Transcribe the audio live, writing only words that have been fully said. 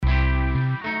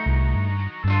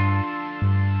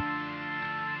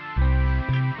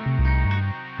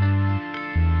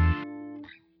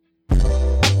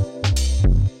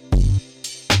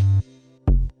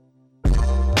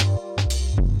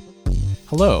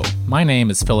Hello, my name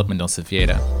is Philip Mendoza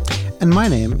Vieda. And my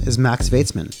name is Max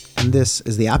Veitzman, and this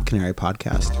is the App Canary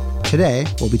podcast. Today,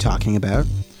 we'll be talking about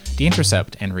The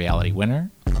Intercept and Reality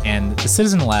Winner, and the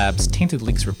Citizen Labs Tainted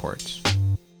Leaks Report.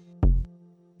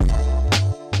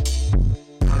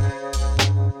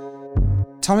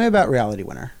 Tell me about Reality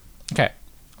Winner. Okay,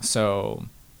 so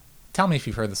tell me if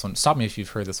you've heard this one. Stop me if you've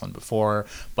heard this one before,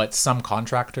 but some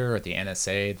contractor at the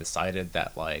NSA decided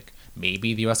that,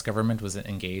 maybe the U.S. government was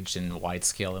engaged in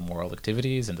wide-scale immoral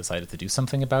activities and decided to do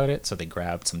something about it, so they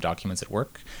grabbed some documents at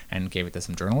work and gave it to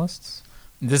some journalists.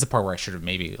 This is the part where I should have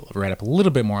maybe read up a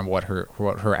little bit more on what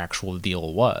her actual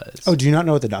deal was. Oh, do you not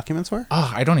know what the documents were?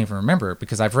 Oh, I don't even remember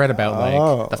because I've read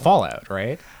about the fallout,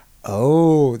 right?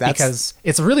 Oh, that's... Because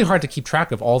it's really hard to keep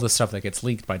track of all the stuff that gets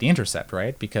leaked by The Intercept,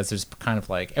 right? Because there's kind of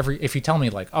if you tell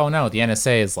me oh no, the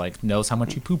NSA is knows how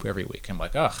much you poop every week. I'm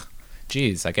like, ugh,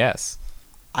 geez, I guess.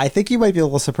 I think you might be a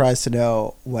little surprised to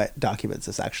know what documents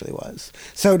this actually was.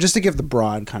 So just to give the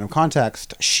broad kind of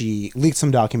context, she leaked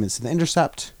some documents to The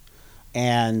Intercept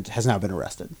and has now been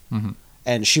arrested. Mm-hmm.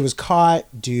 And she was caught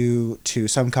due to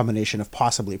some combination of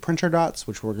possibly printer dots,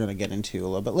 which we're going to get into a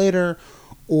little bit later,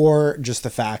 or just the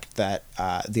fact that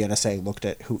the NSA looked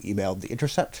at who emailed The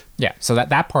Intercept. Yeah, so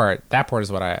that part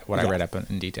is what I read up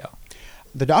in detail.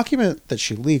 The document that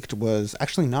she leaked was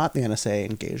actually not the NSA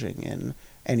engaging in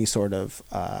any sort of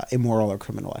immoral or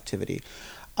criminal activity.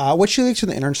 What she leaked to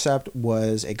The Intercept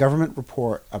was a government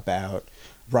report about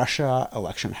Russia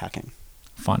election hacking.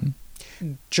 Fun.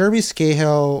 Jeremy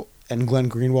Scahill and Glenn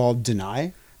Greenwald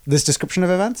deny this description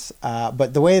of events,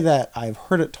 but the way that I've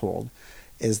heard it told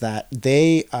is that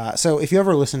they... so if you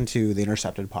ever listen to the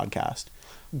Intercepted podcast,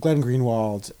 Glenn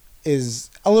Greenwald is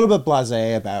a little bit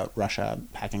blasé about Russia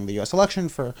hacking the U.S. election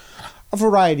for a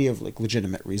variety of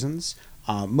legitimate reasons.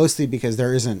 Mostly because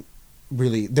there isn't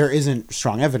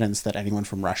strong evidence that anyone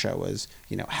from Russia was,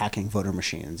 hacking voter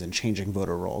machines and changing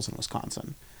voter rolls in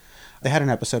Wisconsin. They had an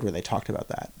episode where they talked about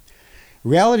that.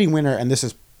 Reality Winner, and this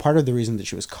is part of the reason that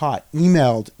she was caught,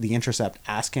 emailed The Intercept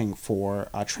asking for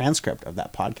a transcript of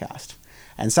that podcast.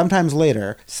 And sometimes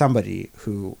later, somebody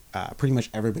who pretty much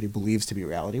everybody believes to be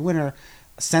Reality Winner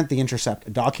sent The Intercept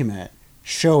a document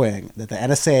showing that the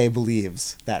NSA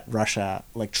believes that Russia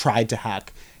tried to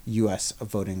hack U.S.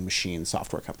 voting machine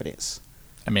software companies.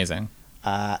 Amazing.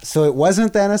 So it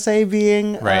wasn't the NSA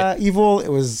being evil. It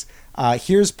was,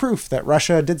 here's proof that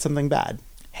Russia did something bad.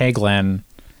 Hey, Glenn,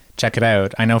 check it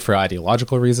out. I know for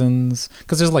ideological reasons,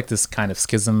 because there's this kind of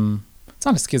schism. It's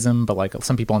not a schism, but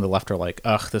some people on the left are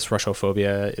ugh, this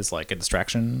Russophobia is a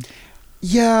distraction.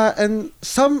 Yeah, and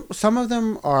some of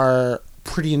them are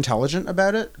pretty intelligent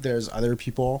about it. There's other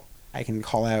people... I can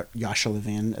call out Yasha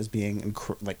Levin as being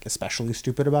especially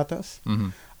stupid about this,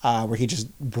 where he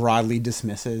just broadly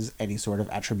dismisses any sort of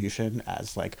attribution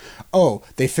as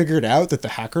they figured out that the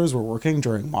hackers were working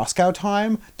during Moscow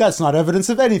time. That's not evidence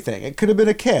of anything. It could have been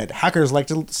a kid. Hackers like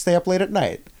to stay up late at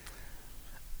night.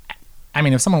 I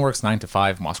mean, if someone works 9 to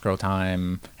 5 Moscow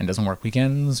time and doesn't work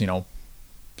weekends,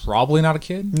 probably not a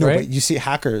kid, no, right? But you see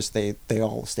hackers, they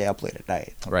all stay up late at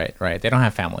night. Right. They don't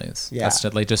have families. Yeah.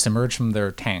 They just emerge from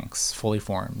their tanks, fully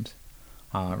formed,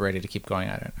 ready to keep going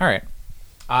at it. All right.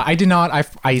 I did not.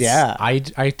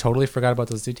 I totally forgot about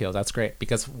those details. That's great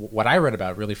because what I read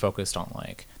about really focused on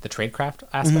the tradecraft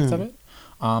aspects of it.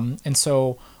 And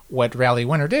so what Reality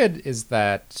Winner did is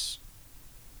that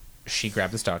she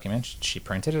grabbed this document, she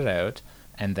printed it out,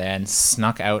 and then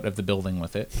snuck out of the building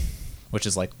with it. Which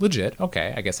is legit.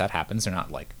 Okay, I guess that happens. They're not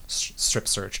strip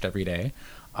searched every day.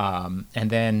 And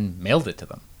then mailed it to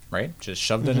them, right? Just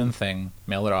shoved it in the thing,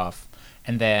 mailed it off.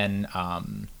 And then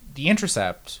The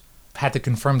Intercept had to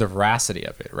confirm the veracity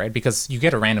of it, right? Because you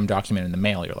get a random document in the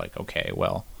mail. You're like, okay,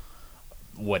 well,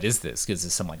 what is this? Is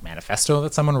this some manifesto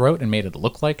that someone wrote and made it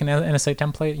look like an NSA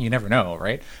template? You never know,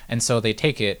 right? And so they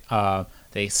take it,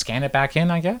 they scan it back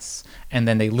in, I guess. And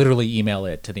then they literally email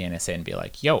it to the NSA and be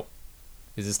like, yo,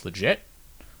 is this legit?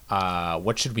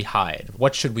 What should we hide?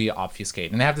 What should we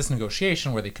obfuscate? And they have this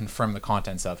negotiation where they confirm the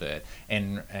contents of it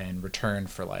in return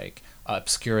for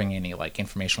obscuring any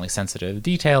informationally sensitive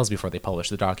details before they publish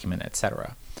the document,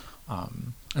 etc.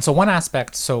 And so one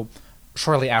aspect,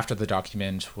 shortly after the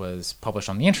document was published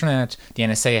on the internet, the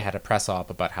NSA had a press op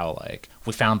about how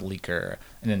we found the leaker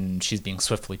and then she's being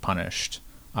swiftly punished.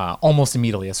 Almost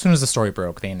immediately, as soon as the story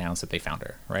broke, they announced that they found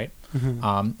her, right?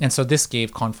 And so this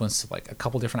gave confluence to a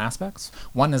couple different aspects.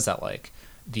 One is that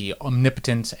the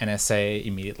omnipotent NSA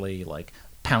immediately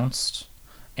pounced,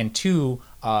 and two,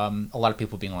 a lot of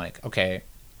people being okay,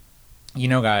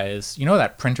 guys,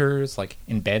 that printers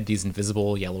embed these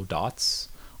invisible yellow dots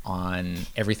on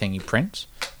everything you print,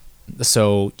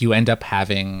 so you end up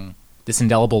having this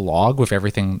indelible log with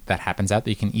everything that happens out that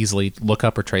you can easily look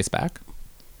up or trace back.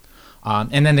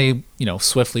 And then they,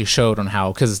 swiftly showed on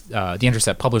how, because The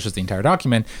Intercept publishes the entire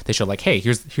document, they showed like, hey,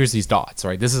 here's these dots,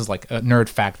 right? This is like a nerd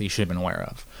fact that you should have been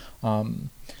aware of.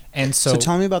 And so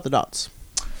tell me about the dots.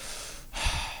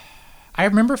 I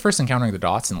remember first encountering the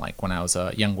dots in like when I was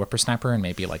a young whippersnapper in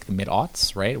maybe like the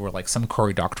mid-aughts, right? Where like some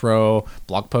Cory Doctorow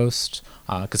blog post,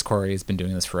 because Cory has been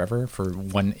doing this forever, for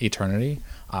one eternity,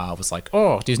 was like,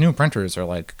 oh, these new printers are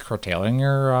like curtailing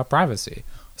your privacy.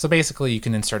 So basically, you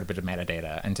can insert a bit of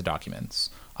metadata into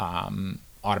documents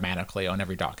automatically on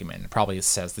every document. It probably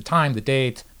says the time, the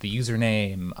date, the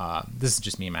username. This is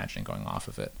just me imagining going off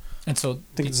of it. And so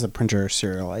I think it's the printer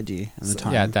serial ID and the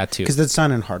time. Yeah, that too. Because it's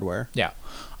done in hardware. Yeah.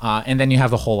 And then you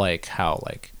have the whole like how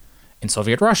like in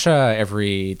Soviet Russia,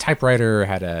 every typewriter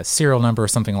had a serial number or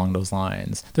something along those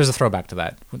lines. There's a throwback to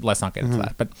that. Let's not get into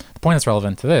that. But the point that's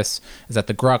relevant to this is that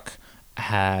the Gruk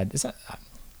had... Is that...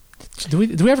 Do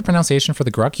we have a pronunciation for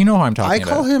the Gruk? You know who I'm talking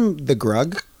about. I call him the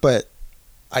Grug, but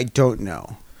I don't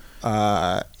know.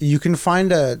 You can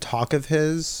find a talk of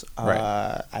his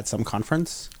at some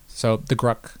conference. So the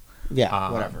Gruk...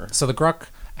 Yeah, whatever. So the Gruk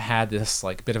had this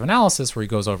like bit of analysis where he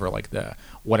goes over like the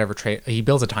whatever trade... He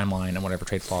builds a timeline and whatever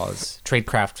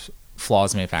tradecraft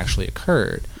flaws may have actually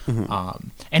occurred.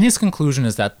 And his conclusion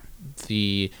is that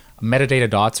the metadata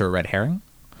dots are a red herring,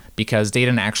 because they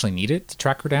didn't actually need it to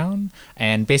track her down.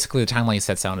 And basically the timeline he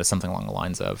sets out is something along the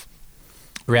lines of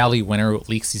Reality Winner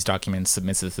leaks these documents,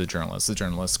 submits it to the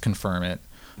journalists confirm it.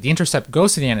 The Intercept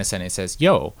goes to the NSA and it says,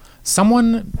 yo,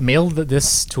 someone mailed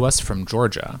this to us from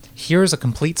Georgia. Here's a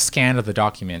complete scan of the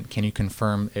document. Can you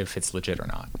confirm if it's legit or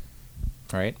not?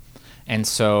 Right? And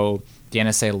so the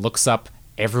NSA looks up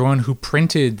everyone who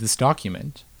printed this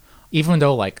document. Even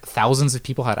though like thousands of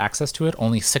people had access to it,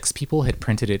 only 6 people had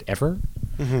printed it ever.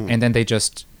 And then they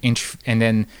just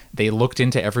they looked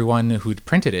into everyone who'd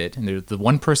printed it, and the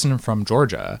one person from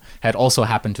Georgia had also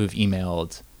happened to have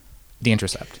emailed the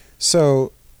Intercept.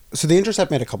 So the Intercept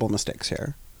made a couple of mistakes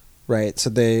here, right? So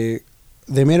they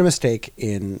made a mistake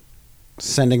in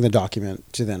sending the document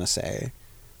to the NSA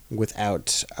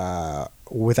without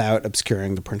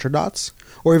obscuring the printer dots,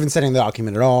 or even sending the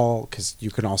document at all, because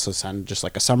you can also send just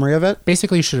like a summary of it.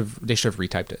 Basically, they should have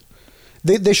retyped it.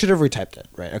 They should have retyped it,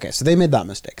 right? Okay, so they made that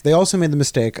mistake. They also made the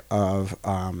mistake of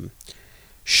allowing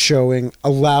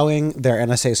their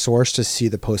NSA source to see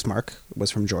the postmark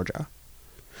was from Georgia.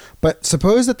 But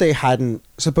suppose that they hadn't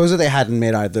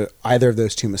made either of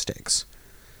those two mistakes,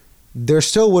 there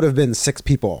still would have been 6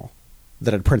 people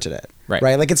that had printed it,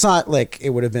 right? Like it's not like it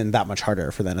would have been that much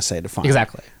harder for the NSA to find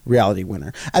exactly Reality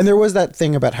Winner. And there was that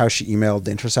thing about how she emailed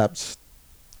the Intercept.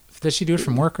 Did she do it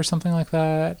from work or something like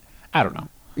that? I don't know.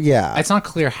 Yeah. It's not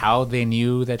clear how they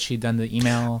knew that she'd done the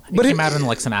email. It came out in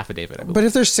like some affidavit. But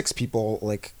if there's 6 people,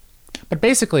 like... But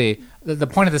basically, the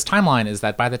point of this timeline is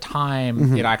that by the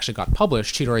time it actually got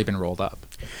published, she'd already been rolled up.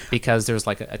 Because there's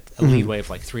like a leadway of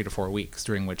like 3 to 4 weeks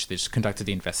during which they just conducted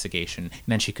the investigation. And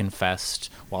then she confessed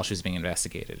while she was being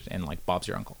investigated. And like, Bob's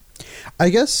your uncle. I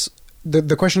guess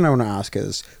the question I want to ask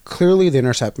is, clearly the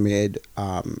Intercept made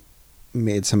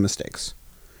some mistakes.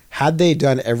 Had they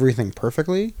done everything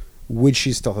perfectly, would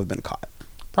she still have been caught?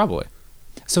 Probably.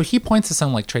 So he points to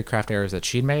some like tradecraft errors that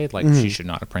she'd made, like she should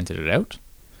not have printed it out.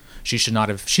 She should not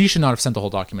have sent the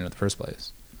whole document in the first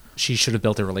place. She should have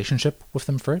built a relationship with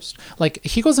them first. Like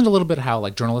he goes into a little bit how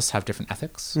like journalists have different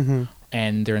ethics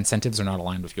and their incentives are not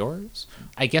aligned with yours.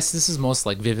 I guess this is most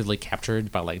like vividly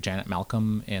captured by like Janet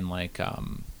Malcolm in like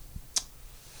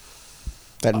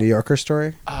that New Yorker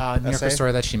story? New Yorker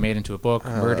story that she made into a book,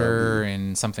 Murder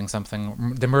and something.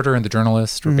 The Murder and the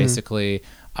Journalist, were basically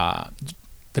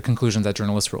the conclusion that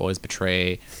journalists will always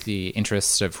betray the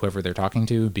interests of whoever they're talking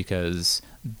to because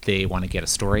they want to get a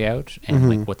story out, and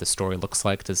like what the story looks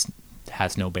like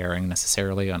has no bearing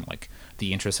necessarily on like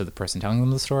the interests of the person telling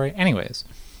them the story. Anyways,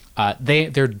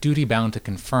 they're duty bound to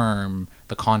confirm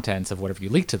the contents of whatever you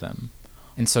leak to them.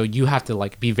 And so you have to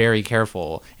like be very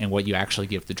careful in what you actually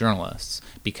give to journalists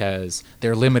because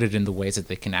they're limited in the ways that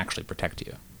they can actually protect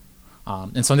you.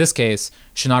 And so in this case,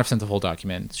 should not have sent the whole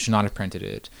document, should not have printed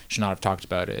it, should not have talked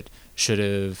about it, should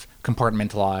have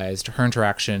compartmentalized her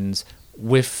interactions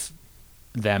with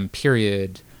them,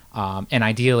 period, and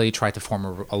ideally try to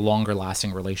form a longer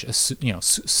lasting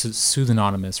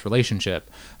pseudonymous relationship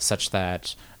such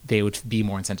that they would be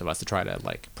more incentivized to try to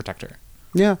like protect her.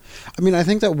 Yeah. I mean, I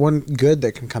think that one good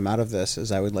that can come out of this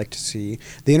is I would like to see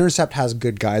the Intercept has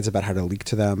good guides about how to leak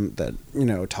to them that,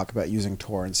 talk about using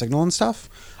Tor and Signal and stuff.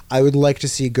 I would like to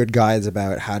see good guides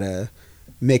about how to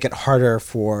make it harder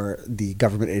for the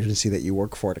government agency that you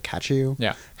work for to catch you.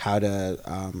 Yeah. How to,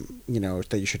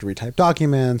 that you should retype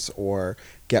documents or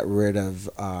get rid of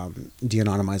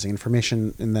de-anonymizing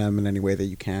information in them in any way that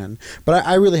you can. But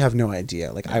I really have no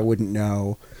idea. Like, I wouldn't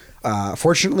know.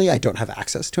 Fortunately, I don't have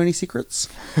access to any secrets.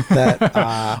 That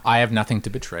I have nothing to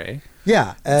betray.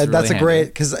 Yeah, really that's a handy. great,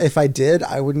 because if I did,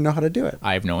 I wouldn't know how to do it.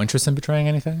 I have no interest in betraying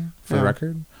anything, for the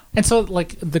record. And so,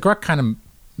 like, the Grok kind of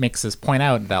makes this point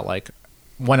out that, like,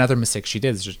 one other mistake she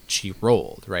did is just she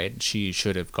rolled, right? She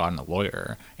should have gotten a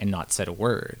lawyer and not said a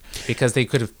word, because they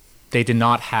did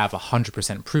not have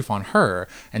 100% proof on her.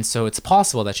 And so it's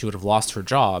possible that she would have lost her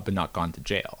job and not gone to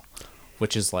jail,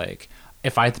 which is like,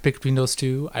 if I had to pick between those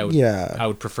two, I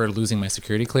would prefer losing my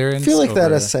security clearance. I feel like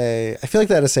that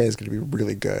essay is going to be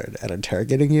really good at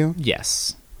interrogating you.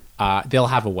 Yes. They'll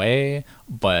have a way,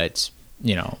 but,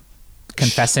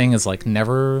 confessing is like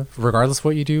never, regardless of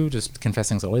what you do, just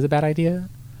confessing is always a bad idea.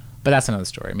 But that's another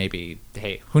story. Maybe,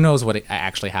 hey, who knows what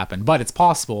actually happened. But it's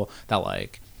possible that,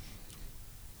 like,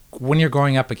 when you're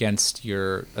going up against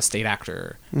a state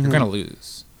actor, you're going to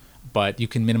lose. But you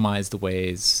can minimize the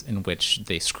ways in which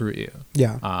they screw you.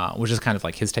 Yeah. Which is kind of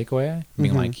like his takeaway. I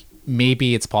mean, like,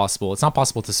 maybe it's possible. It's not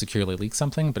possible to securely leak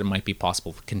something, but it might be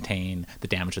possible to contain the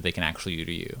damage that they can actually do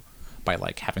to you by,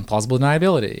 like, having plausible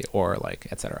deniability or, like,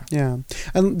 etc. Yeah.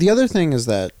 And the other thing is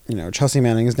that, Chelsea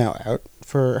Manning is now out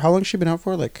for, how long has she been out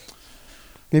for? Like,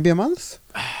 maybe a month?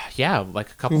 Yeah,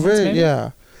 like a couple months maybe.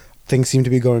 Yeah. Things seem to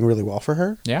be going really well for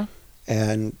her. Yeah.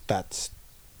 And that's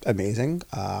amazing.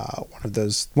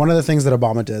 One of the things that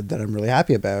Obama did that I'm really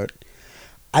happy about.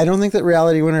 I don't think that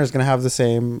Reality Winner is going to have the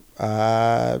same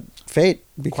fate,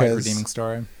 because Quite a redeeming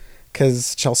story.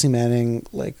 Because Chelsea Manning,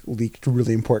 like, leaked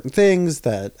really important things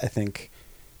that I think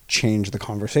changed the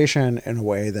conversation in a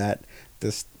way that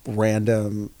this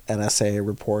random NSA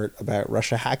report about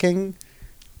Russia hacking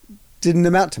didn't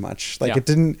amount to much. Like, It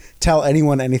didn't tell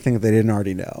anyone anything that they didn't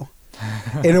already know.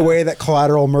 In a way that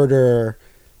Collateral Murder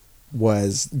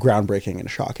was groundbreaking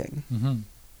and shocking. Mm-hmm.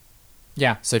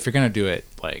 Yeah, so if you're going to do it,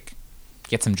 like,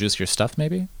 get some juicier stuff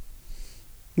maybe?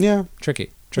 Yeah.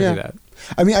 Tricky Yeah. that.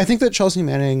 I mean, I think that Chelsea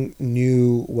Manning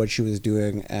knew what she was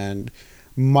doing, and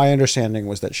my understanding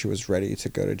was that she was ready to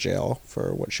go to jail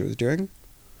for what she was doing.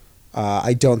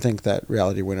 I don't think that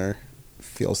Reality Winner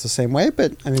feels the same way,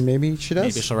 but, I mean, maybe she does.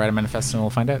 Maybe she'll write a manifesto and we'll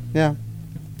find out. Yeah.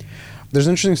 There's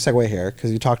an interesting segue here,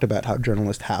 because you talked about how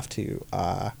journalists have to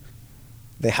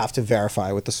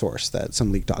verify with the source that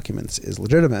some leaked documents is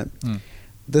legitimate.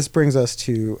 This brings us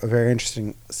to a very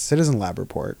interesting Citizen Lab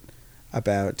report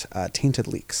about tainted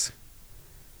leaks.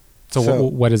 So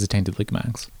what is a tainted leak,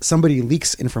 Max? Somebody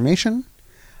leaks information,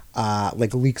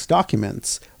 like leaks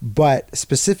documents, but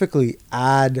specifically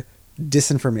add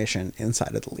disinformation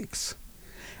inside of the leaks.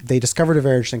 They discovered a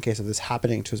very interesting case of this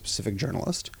happening to a specific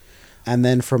journalist. And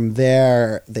then from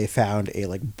there, they found a,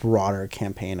 like, broader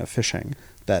campaign of phishing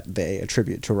that they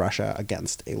attribute to Russia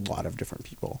against a lot of different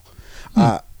people.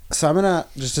 So I'm going to,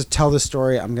 just to tell this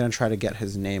story, I'm going to try to get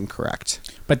his name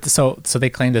correct. But so they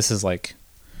claim this is, like,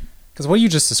 because what you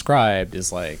just described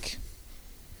is, like,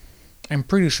 I'm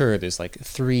pretty sure there's, like,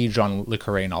 3 John Le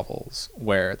Carré novels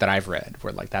that I've read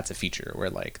where, like, that's a feature where,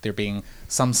 like, there being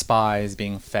some spies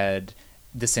being fed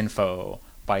disinfo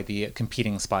by the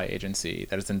competing spy agency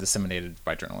that is then disseminated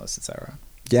by journalists, etc.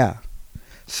 Yeah.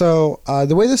 So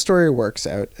the way the story works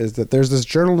out is that there's this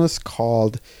journalist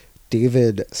called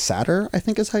David Satter, I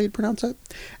think is how you'd pronounce it.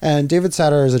 And David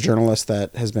Satter is a journalist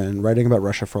that has been writing about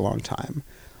Russia for a long time.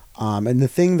 And the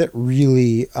thing that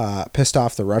really pissed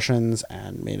off the Russians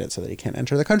and made it so that he can't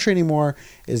enter the country anymore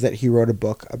is that he wrote a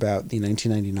book about the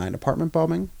 1999 apartment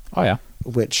bombing. Oh, yeah.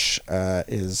 Which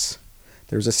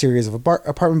there was a series of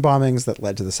apartment bombings that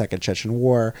led to the Second Chechen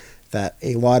War that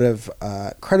a lot of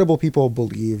credible people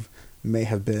believe may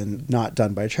have been not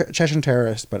done by Chechen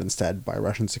terrorists, but instead by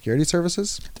Russian security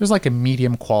services. There's, like, a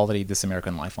medium quality This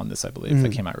American Life on this, I believe,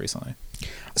 that came out recently.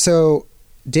 So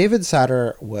David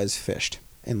Satter was phished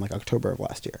in, like, October of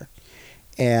last year.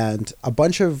 And a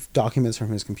bunch of documents from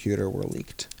his computer were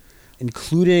leaked,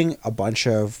 including a bunch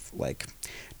of, like,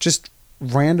 just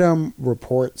random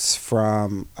reports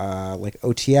from like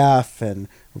OTF and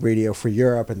Radio Free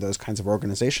Europe and those kinds of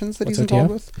organizations that he's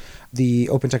involved with. The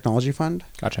Open Technology Fund.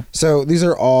 Gotcha. So these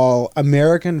are all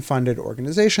American-funded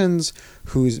organizations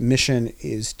whose mission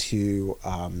is to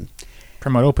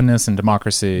promote openness and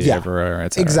democracy everywhere,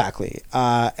 etc. Exactly.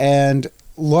 And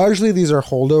largely these are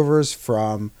holdovers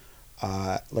from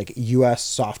like U.S.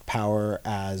 soft power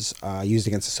as used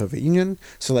against the Soviet Union.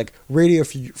 So like Radio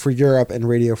Free Europe and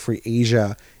Radio Free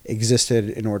Asia existed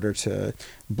in order to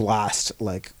blast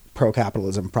like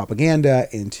pro-capitalism propaganda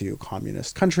into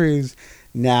communist countries.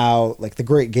 Now, like, the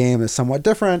Great Game is somewhat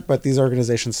different, but these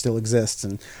organizations still exist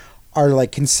and are,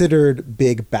 like, considered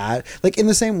big bad. Like, in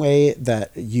the same way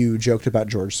that you joked about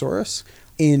George Soros,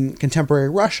 in contemporary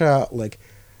Russia, like,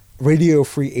 Radio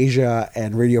Free Asia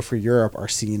and Radio Free Europe are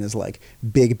seen as, like,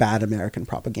 big bad American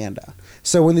propaganda.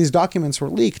 So when these documents were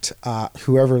leaked,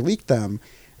 whoever leaked them,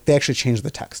 they actually changed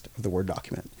the text of the Word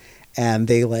document. And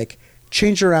they, like,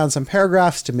 changed around some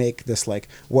paragraphs to make this, like,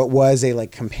 what was a,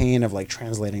 like, campaign of, like,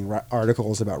 translating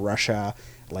articles about Russia,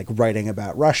 like, writing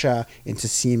about Russia into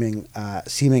seeming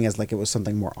as, like, it was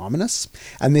something more ominous.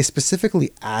 And they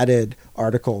specifically added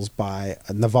articles by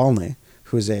Navalny,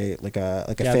 who's a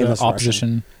famous opposition.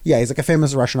 Russian. Yeah, he's like a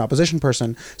famous Russian opposition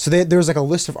person. So there was, like, a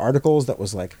list of articles that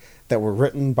were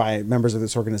written by members of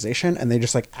this organization, and they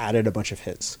just, like, added a bunch of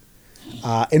his.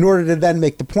 In order to then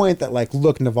make the point that, like,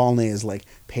 look, Navalny is, like,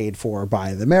 paid for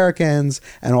by the Americans,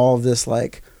 and all of this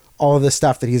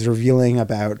stuff that he's revealing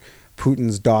about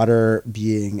Putin's daughter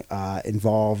being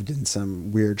involved in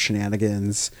some weird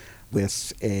shenanigans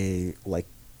with a, like,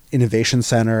 innovation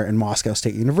center in Moscow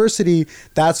State University,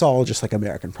 that's all just, like,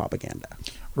 American propaganda.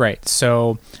 Right.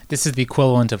 So this is the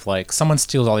equivalent of, like, someone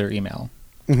steals all your email.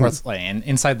 Mm-hmm. Or it's like, and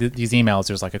inside these emails,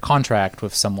 there's, like, a contract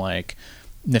with some, like,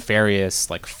 nefarious,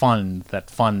 like, fund that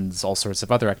funds all sorts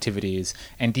of other activities,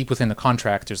 and deep within the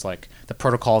contract there's, like, the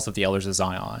protocols of the Elders of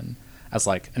Zion as,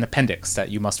 like, an appendix that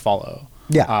you must follow.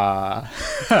 Yeah.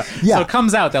 So it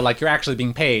comes out that, like, you're actually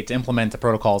being paid to implement the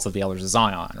protocols of the Elders of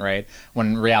Zion, right? When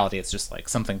in reality it's just, like,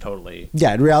 something totally...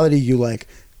 Yeah, in reality you, like,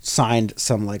 signed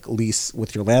some, like, lease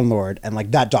with your landlord, and,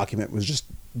 like, that document was just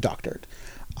doctored.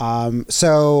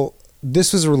 So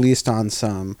this was released on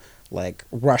some, like,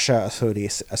 Russia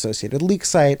associated leak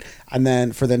site, and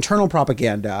then for the internal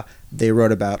propaganda they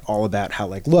wrote all about how,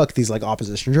 like, look, these, like,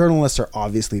 opposition journalists are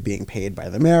obviously being paid by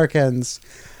the Americans.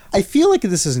 I feel like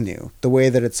this is new. The way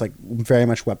that it's, like, very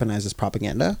much weaponized as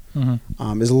propaganda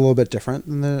is a little bit different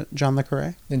than the John le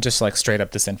Carré. Than just, like, straight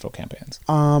up disinfo campaigns.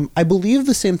 I believe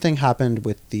the same thing happened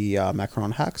with the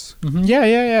Macron hacks. Mm-hmm.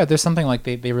 Yeah. There's something like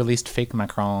they released fake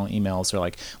Macron emails, or,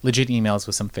 like, legit emails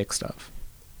with some fake stuff.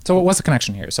 So what's the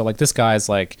connection here? So, like, this guy's,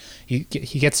 like, he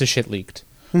gets his shit leaked,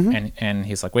 and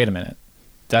he's like, wait a minute,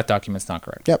 that document's not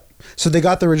correct. Yep. So they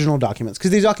got the original documents,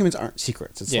 because these documents aren't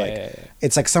secrets. It's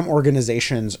it's like some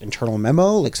organization's internal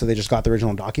memo. Like, so they just got the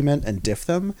original document and diffed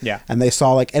them. Yeah. And they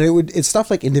saw, like, and it's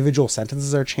stuff like individual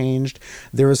sentences are changed.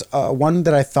 There was one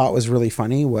that I thought was really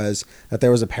funny, was that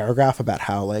there was a paragraph about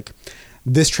how, like,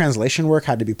 this translation work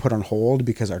had to be put on hold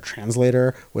because our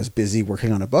translator was busy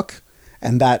working on a book.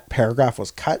 And that paragraph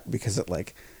was cut because it,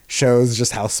 like, shows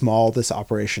just how small this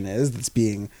operation is that's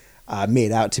being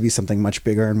made out to be something much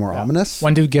bigger and more ominous.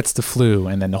 One dude gets the flu,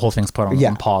 and then the whole thing's put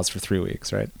on pause for 3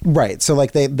 weeks, right? Right. So,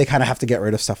 like, they kind of have to get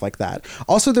rid of stuff like that.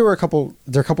 Also, there are a couple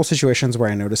situations where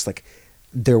I noticed, like,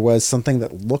 there was something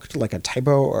that looked like a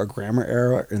typo or a grammar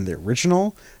error in the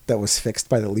original that was fixed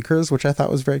by the leakers, which I thought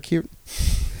was very cute.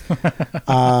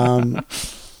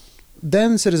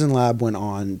 Then Citizen Lab went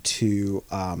on to...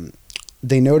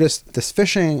 they noticed this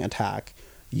phishing attack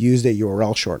used a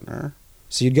URL shortener.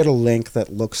 So you'd get a link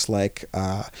that looks like,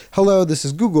 hello, this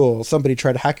is Google. Somebody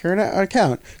tried to hack your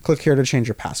account. Click here to change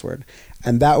your password.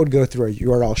 And that would go through a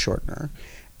URL shortener.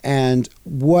 And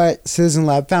what Citizen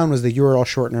Lab found was the URL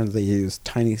shortener they used,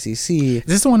 TinyCC. Is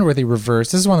this the one where they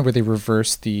reverse? This is the one where they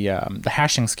reverse the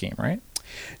hashing scheme, right?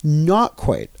 Not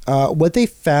quite. What they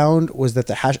found was that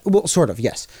sort of,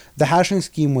 yes. The hashing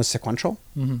scheme was sequential.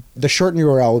 Mm-hmm. The shortened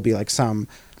URL would be like some,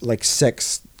 like,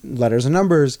 6 letters and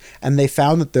numbers, and they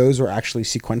found that those were actually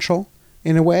sequential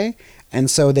in a way. And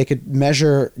so they could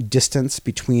measure distance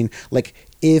between, like,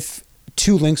 if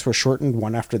 2 links were shortened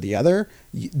one after the other,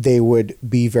 they would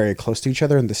be very close to each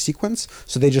other in the sequence.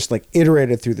 So they just, like,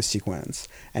 iterated through the sequence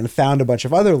and found a bunch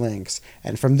of other links.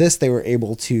 And from this, they were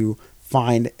able to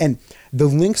find, and the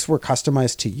links were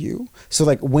customized to you. So,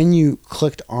 like, when you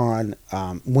clicked on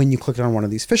one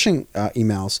of these phishing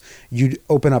emails, you'd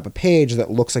open up a page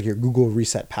that looks like your Google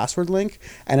reset password link,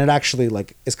 and it actually,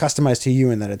 like, is customized to you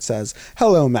in that it says,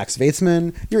 hello, Max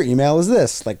Weitzman, your email is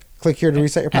this, like, click here to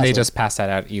reset your password. And they just pass that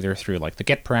out either through, like, the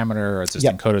get parameter, or it's just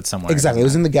encoded somewhere. Exactly. It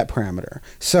was in the get parameter.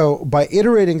 So by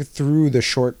iterating through the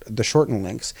shortened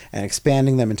links and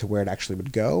expanding them into where it actually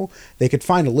would go, they could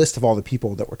find a list of all the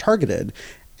people that were targeted.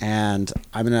 And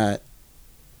let's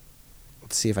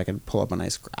see if I can pull up a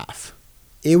nice graph.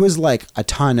 It was, like, a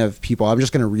ton of people. I'm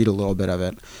just going to read a little bit of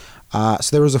it.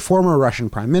 So there was a former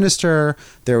Russian prime minister.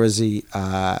 There was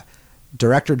a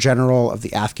director general of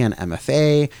the Afghan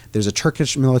MFA. There's a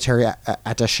Turkish military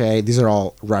attaché. These are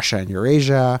all Russia and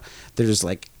Eurasia. There's,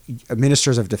 like,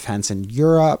 ministers of defense in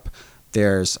Europe.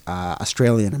 There's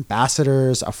Australian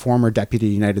ambassadors, a former deputy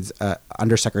United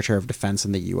Undersecretary of Defense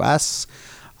in the U.S.,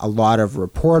 a lot of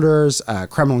reporters,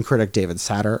 Kremlin critic David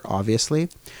Satter, obviously,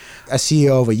 a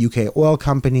CEO of a UK oil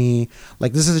company.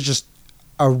 Like, this is just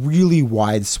a really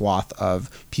wide swath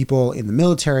of people in the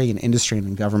military and industry and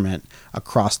in government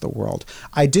across the world.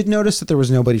 I did notice that there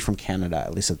was nobody from Canada,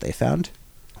 at least that they found.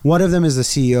 One of them is the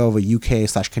CEO of a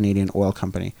UK/Canadian oil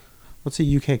company. What's a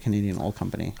UK-Canadian oil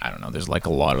company? I don't know. There's like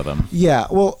a lot of them. Yeah.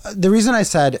 Well, the reason I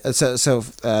said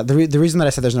the reason that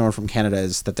I said there's no one from Canada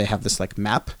is that they have this like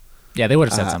map. Yeah, they would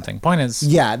have said something. Point is,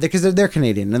 yeah, because they're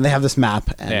Canadian and they have this map,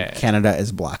 and Canada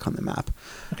is black on the map.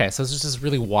 Okay, so it's just this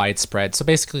really widespread. So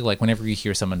basically, like whenever you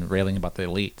hear someone railing about the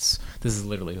elites, this is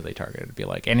literally who they target. It'd be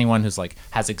like anyone who's like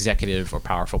has executive or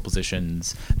powerful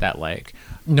positions that like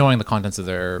knowing the contents of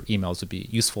their emails would be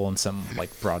useful in some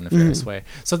like broad nefarious way.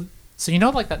 So you know,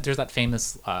 like that. There's that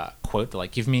famous quote that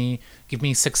like give me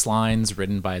 6 lines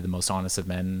written by the most honest of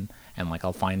men, and like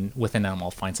I'll find within them I'll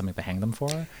find something to hang them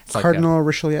for. It's like, Cardinal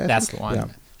Richelieu. That's the one. Yeah.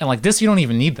 And like this, you don't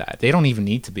even need that. They don't even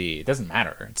need to be. It doesn't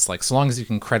matter. It's like so long as you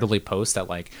can credibly post that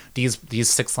like these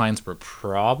 6 lines were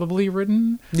probably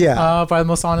written by the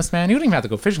most honest man. You don't even have to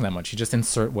go fishing that much. You just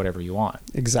insert whatever you want.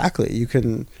 Exactly. You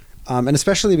can, and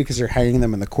especially because you're hanging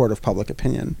them in the court of public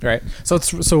opinion. Right.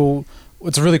 So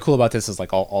what's really cool about this is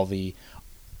like all the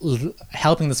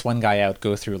helping this one guy out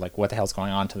go through like what the hell's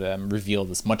going on to them, reveal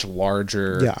this much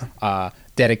larger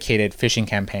dedicated phishing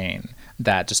campaign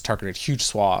that just targeted huge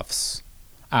swaths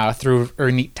through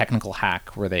a neat technical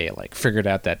hack where they like figured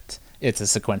out that it's a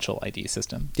sequential ID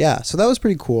system. Yeah, so that was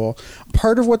pretty cool.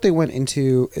 Part of what they went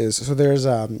into is there's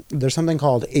something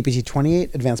called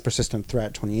APT28, Advanced Persistent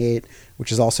Threat 28,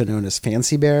 which is also known as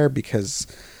Fancy Bear because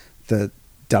the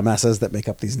dumbasses that make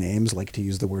up these names like to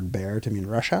use the word bear to mean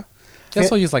Russia. They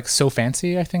also use like So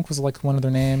Fancy, I think was like one of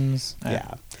their names.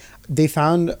 Yeah. They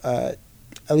found, at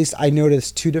least I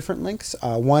noticed 2 different links.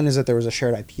 One is that there was a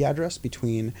shared IP address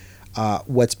between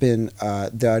what's been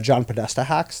the John Podesta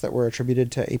hacks that were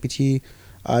attributed to APT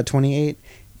 28,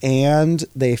 and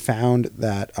they found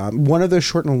that one of those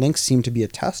shortened links seemed to be a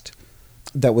test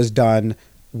that was done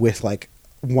with like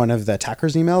one of the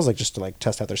attackers' emails, like just to like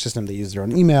test out their system. They used their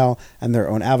own email and their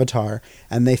own avatar,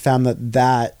 and they found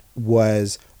that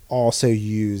was also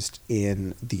used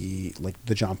in the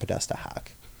John Podesta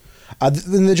hack.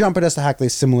 In the John Podesta hack, they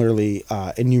similarly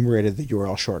enumerated the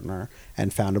URL shortener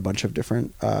and found a bunch of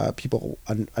different people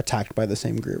attacked by the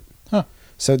same group. Huh.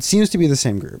 So it seems to be the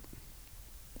same group.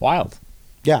 Wild.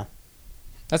 Yeah.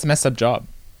 That's a messed up job.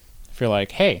 If you're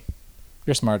like, hey,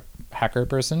 you're a smart hacker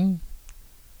person,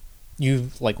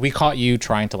 we caught you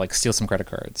trying to like steal some credit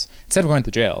cards. Instead of going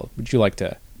to jail, would you like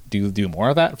to do more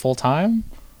of that full time?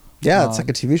 Yeah, it's like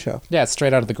a TV show. Yeah, it's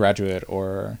straight out of The Graduate,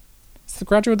 or is The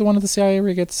Graduate the one of the CIA where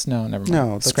he gets? No, never mind.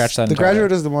 No, scratch that. The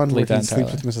Graduate is the one where he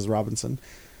sleeps with Mrs. Robinson.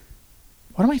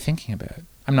 What am I thinking about?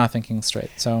 I'm not thinking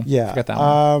straight, so forget that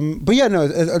one. But yeah, no,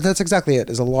 that's exactly it.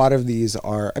 Is a lot of these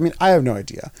are. I mean, I have no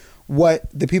idea. What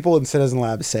the people in Citizen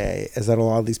Lab say is that a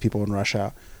lot of these people in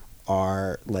Russia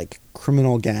are like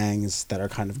criminal gangs that are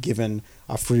kind of given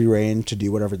a free rein to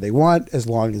do whatever they want as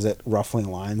long as it roughly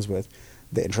aligns with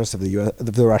the interests of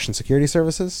the Russian security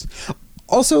services.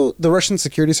 Also, the Russian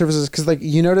security services, because like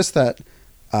you notice that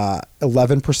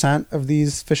 11% of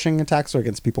these phishing attacks are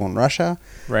against people in Russia.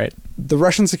 Right. The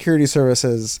Russian security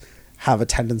services have a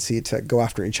tendency to go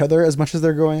after each other as much as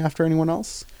they're going after anyone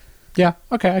else. Yeah.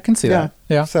 Okay, I can see that.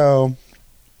 Yeah. So,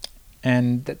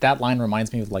 and that line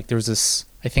reminds me of like there was this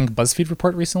I think BuzzFeed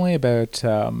report recently about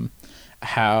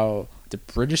how the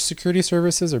British security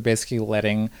services are basically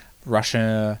letting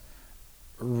Russian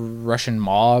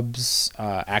mobs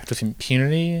act with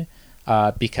impunity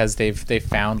because they've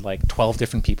found like 12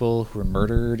 different people who were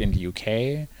murdered in the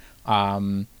UK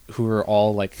who are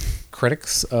all like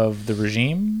critics of the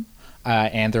regime,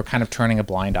 and they're kind of turning a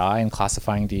blind eye and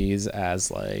classifying these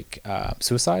as like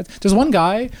suicides. There's one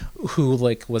guy who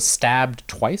like was stabbed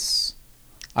twice,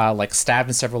 like stabbed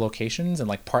in several locations and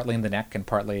like partly in the neck and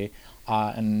partly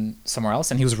and somewhere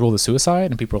else, and he was ruled a suicide,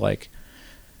 and people were like,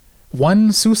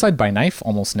 1, suicide by knife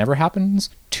almost never happens.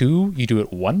 2, you do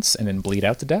it once and then bleed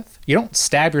out to death. You don't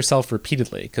stab yourself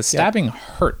repeatedly because stabbing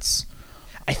hurts.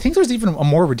 I think there's even a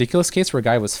more ridiculous case where a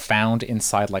guy was found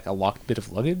inside like a locked bit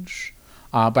of luggage.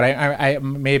 But I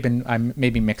may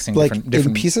be mixing like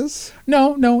different in pieces.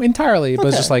 No, entirely. But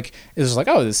it's just like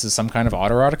oh, this is some kind of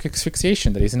autoerotic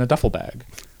asphyxiation that he's in a duffel bag.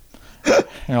 And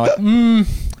you're like,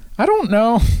 I don't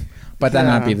know, but that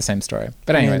might not be the same story.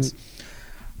 But anyways,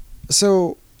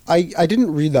 so I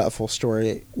didn't read that full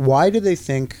story. Why do they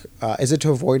think, is it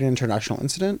to avoid an international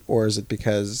incident, or is it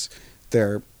because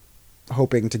they're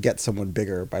hoping to get someone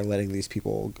bigger by letting these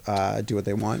people do what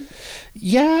they want?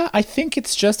 Yeah, I think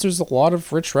it's just there's a lot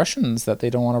of rich Russians that they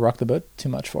don't want to rock the boat too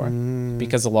much for,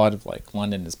 because a lot of like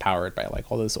London is powered by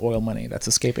like all this oil money that's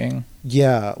escaping.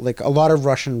 Yeah, like a lot of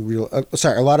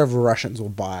Russians will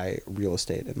buy real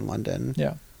estate in London.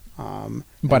 Yeah.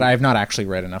 But I've not actually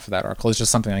read enough of that article. It's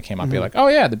just something that came up. Be like, oh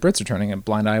yeah, the Brits are turning a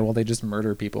blind eye while they just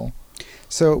murder people.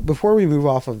 So before we move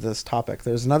off of this topic,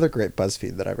 there's another great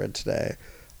BuzzFeed that I read today.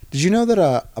 Did you know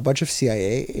that a bunch of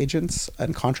CIA agents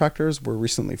and contractors were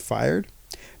recently fired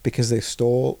because they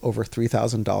stole over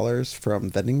 $3,000 from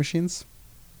vending machines?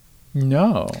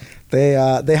 No. They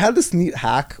had this neat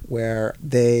hack where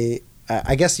they,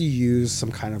 I guess you use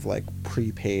some kind of like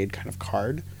prepaid kind of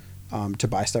card to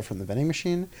buy stuff from the vending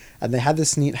machine. And they had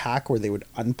this neat hack where they would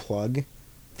unplug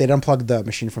the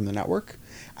machine from the network,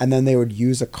 and then they would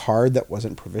use a card that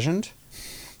wasn't provisioned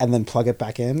and then plug it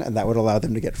back in, and that would allow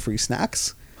them to get free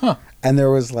snacks. Huh. And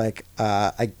there was like,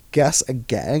 I guess a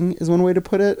gang is one way to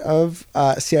put it, of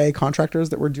CIA contractors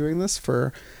that were doing this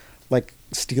for like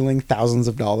stealing thousands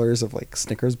of dollars of like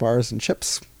Snickers bars and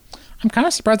chips. I'm kind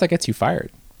of surprised that gets you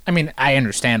fired. I mean, I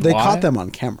understand They why. caught them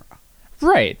on camera.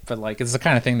 Right, but like it's the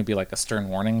kind of thing to be like a stern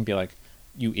warning, be like,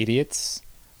 you idiots,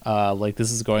 like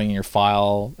this is going in your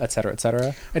file, et cetera, et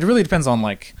cetera. It really depends on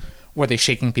like, were they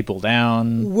shaking people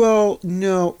down? Well,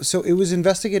 no. So it was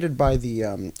investigated by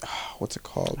the, what's it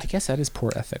called? I guess that is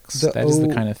poor ethics. That is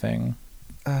the kind of thing.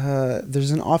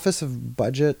 There's an Office of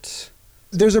Budget.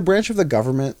 There's a branch of the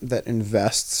government that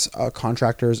invests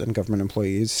contractors and government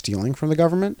employees stealing from the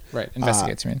government. Right,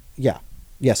 investigates, you mean? Yeah.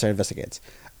 Yes, it investigates.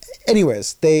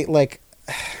 Anyways, they like...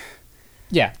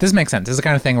 Yeah, this makes sense. This is the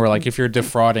kind of thing where like if you're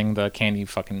defrauding the candy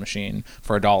fucking machine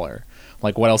for $1,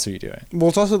 like what else are you doing? Well,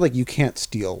 it's also like you can't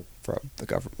steal from the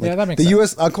government. Like, yeah, that makes sense. The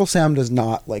U.S. Uncle Sam does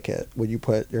not like it when you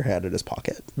put your hand in his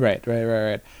pocket. Right.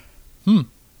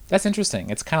 That's interesting.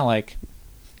 It's kind of like...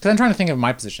 Because I'm trying to think of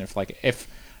my position. If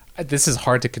this is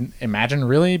hard to imagine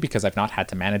really, because I've not had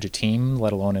to manage a team,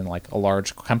 let alone in like a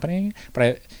large company.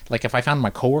 But if I found my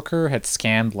coworker had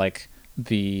scammed like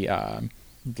the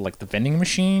vending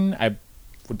machine, I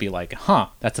would be like,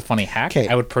 that's a funny hack. Okay.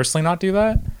 I would personally not do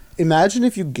that. Imagine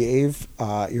if you gave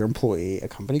your employee a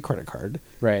company credit card,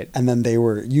 right, and then they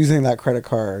were using that credit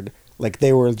card, like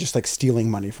they were just like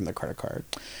stealing money from the credit card.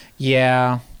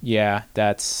 Yeah,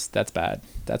 that's bad.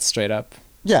 That's straight up.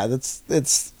 Yeah,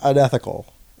 it's unethical.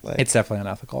 Like, it's definitely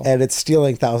unethical, and it's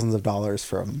stealing thousands of dollars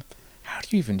from. How do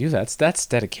you even do that? That's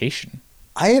dedication.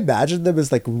 I imagine them as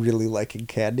like really liking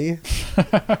candy,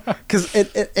 because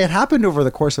it happened over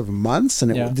the course of months,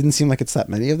 and it didn't seem like it's that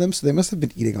many of them, so they must have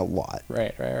been eating a lot.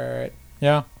 Right.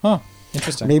 Yeah. Huh.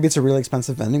 Interesting. Maybe it's a really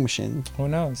expensive vending machine. Who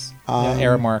knows?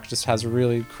 Aramark just has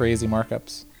really crazy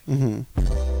markups. Mm-hmm.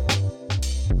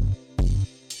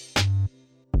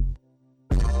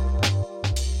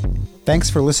 Thanks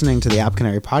for listening to the App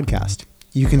Canary podcast.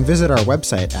 You can visit our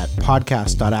website at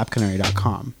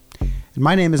podcast.appcanary.com. And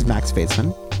my name is Max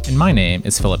Fatesman. And my name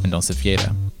is Philip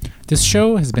Mendonça-Vieira. This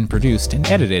show has been produced and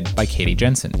edited by Katie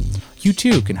Jensen. You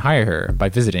too can hire her by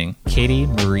visiting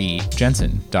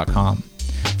katiemariejensen.com.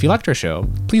 If you liked our show,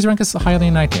 please rank us highly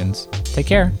in iTunes. Take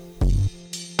care.